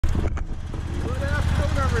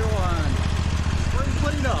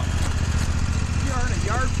clean up. We are in a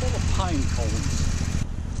yard full of pine cones.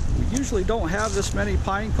 We usually don't have this many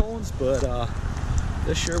pine cones, but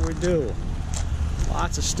this year we do.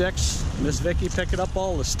 Lots of sticks. Miss Vicki picking up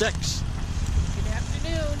all the sticks. Good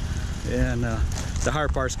afternoon. And the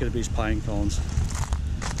hard part's going to be these pine cones.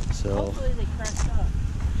 So hopefully they crunch up.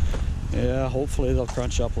 Yeah, hopefully they'll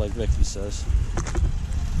crunch up like Vicki says.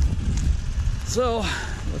 So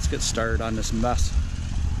let's get started on this mess.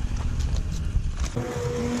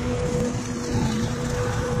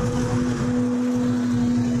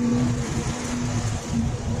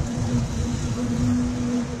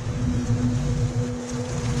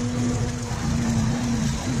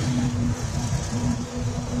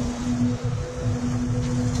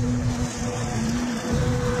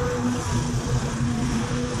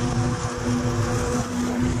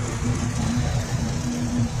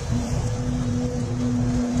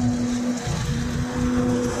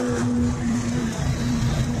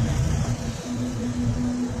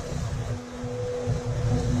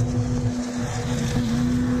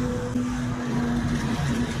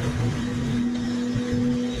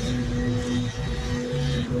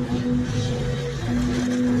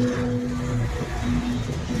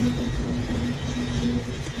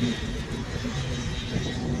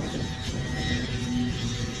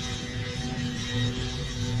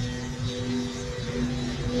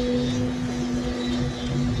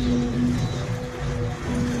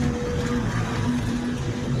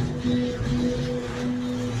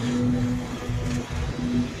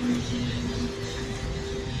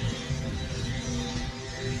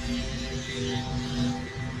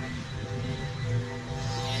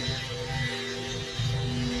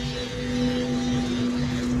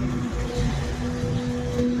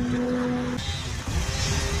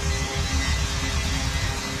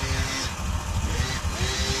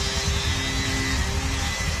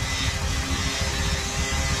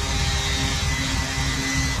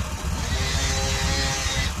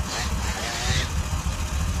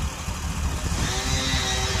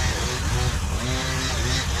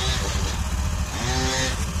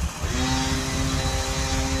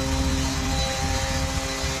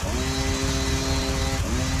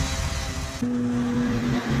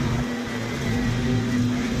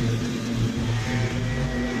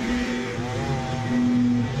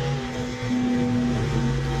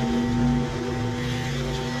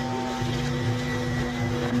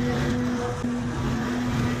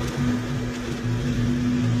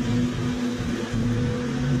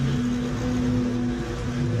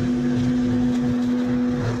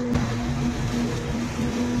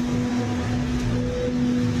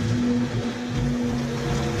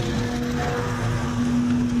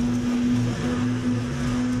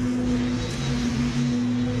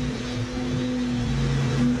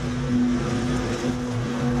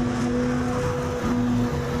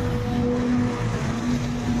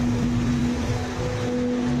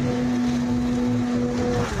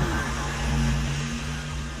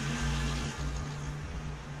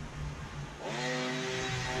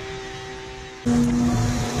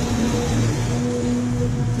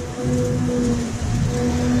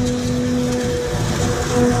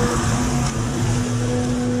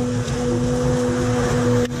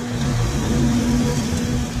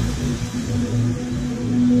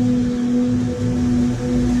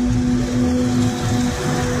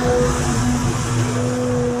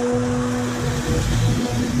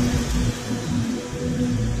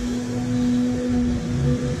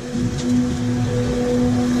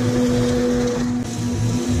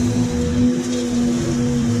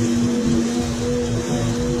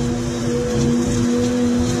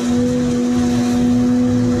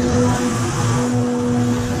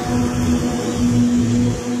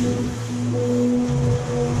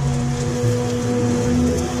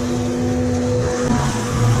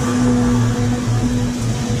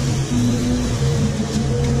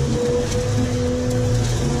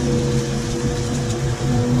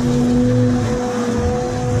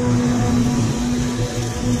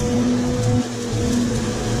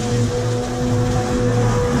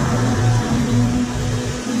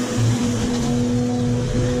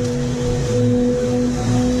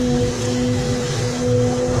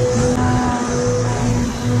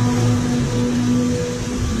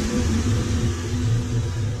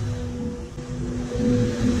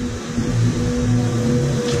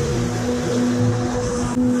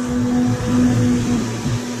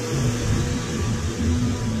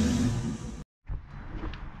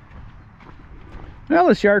 Well,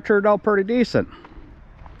 this yard turned out pretty decent.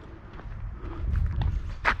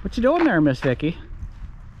 What you doing there, Miss Vicki?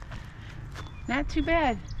 Not too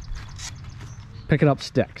bad. Picking up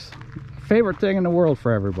sticks. Favorite thing in the world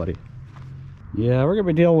for everybody. Yeah, we're gonna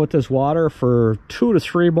be dealing with this water for 2 to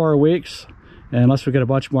 3 more weeks, and unless we get a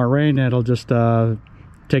bunch more rain, it'll just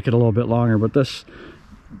take it a little bit longer. But this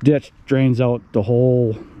ditch drains out the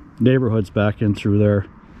whole neighborhoods back in through there.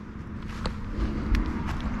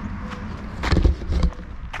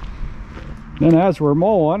 Then as we're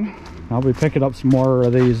mowing, I'll be picking up some more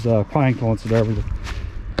of these pine cones and everything.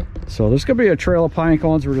 So there's gonna be a trail of pine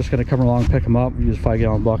cones. We're just gonna come along and pick them up. We use a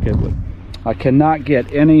 5-gallon bucket, but I cannot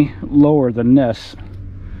get any lower than this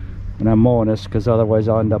when I'm mowing this, because otherwise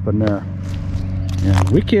I'll end up in there. Yeah,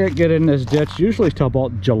 we can't get in this ditch usually till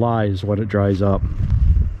about July is when it dries up.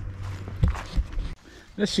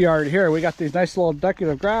 This yard here, we got these nice little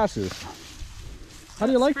decorative grasses. How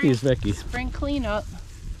do you like these, Vicki? Spring cleanup.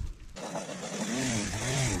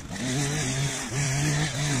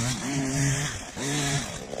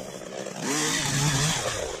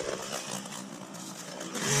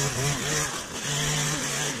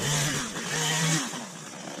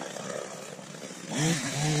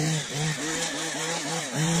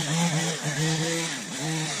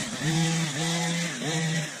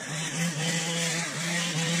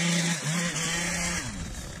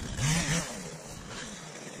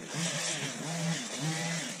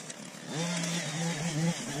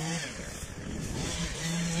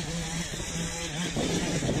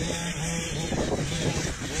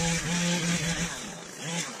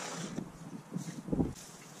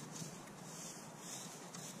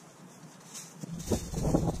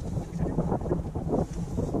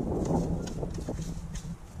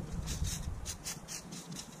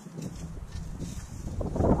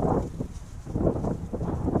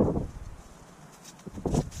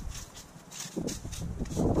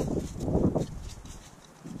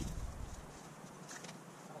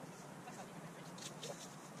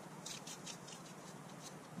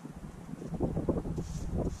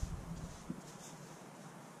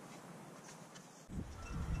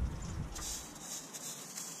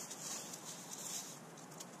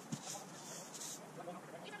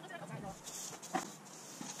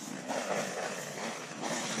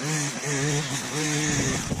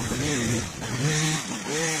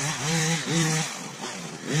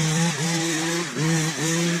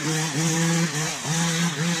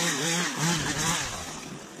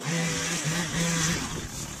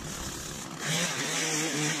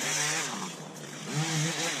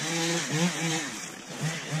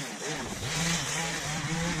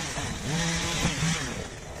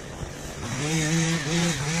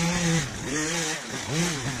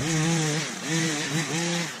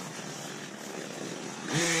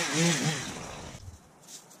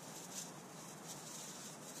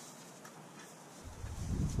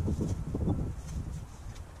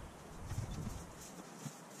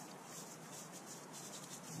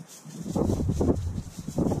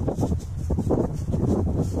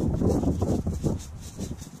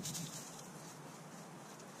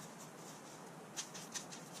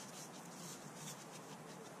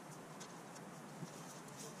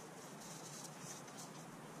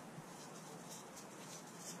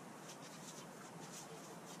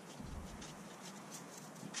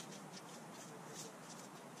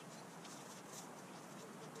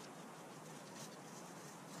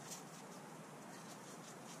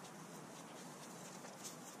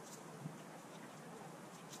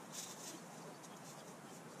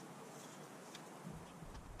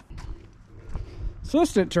 So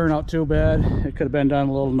this didn't turn out too bad. It could have been done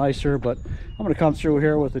a little nicer, but I'm going to come through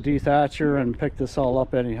here with the dethatcher and pick this all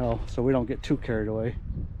up anyhow, so we don't get too carried away.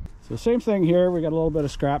 So same thing here, we got a little bit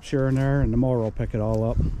of scraps here and there, and the mower will pick it all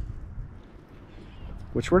up.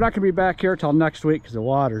 Which we're not going to be back here till next week because the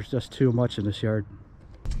water's just too much in this yard.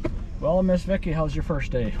 Well, Miss Vicki, how's your first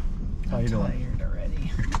day? How you doing? I'm tired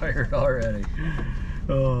already. You're tired already.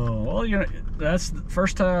 Oh, well, you know, that's the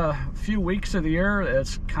first few weeks of the year.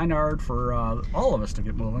 It's kind of hard for all of us to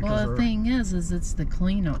get moving. Well, the thing is it's the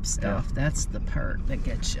cleanup stuff. Yeah. That's the part that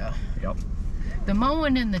gets you. Yep. The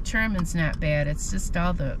mowing and the trimming's not bad. It's just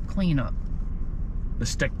all the cleanup. The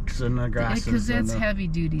sticks and the grasses. Because that's heavy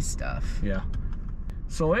duty stuff. Yeah.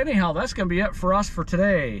 So anyhow, that's going to be it for us for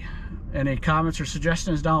today. Any comments or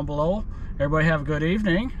suggestions down below? Everybody have a good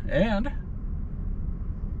evening, and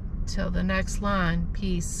till the next line,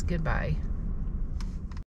 peace, goodbye.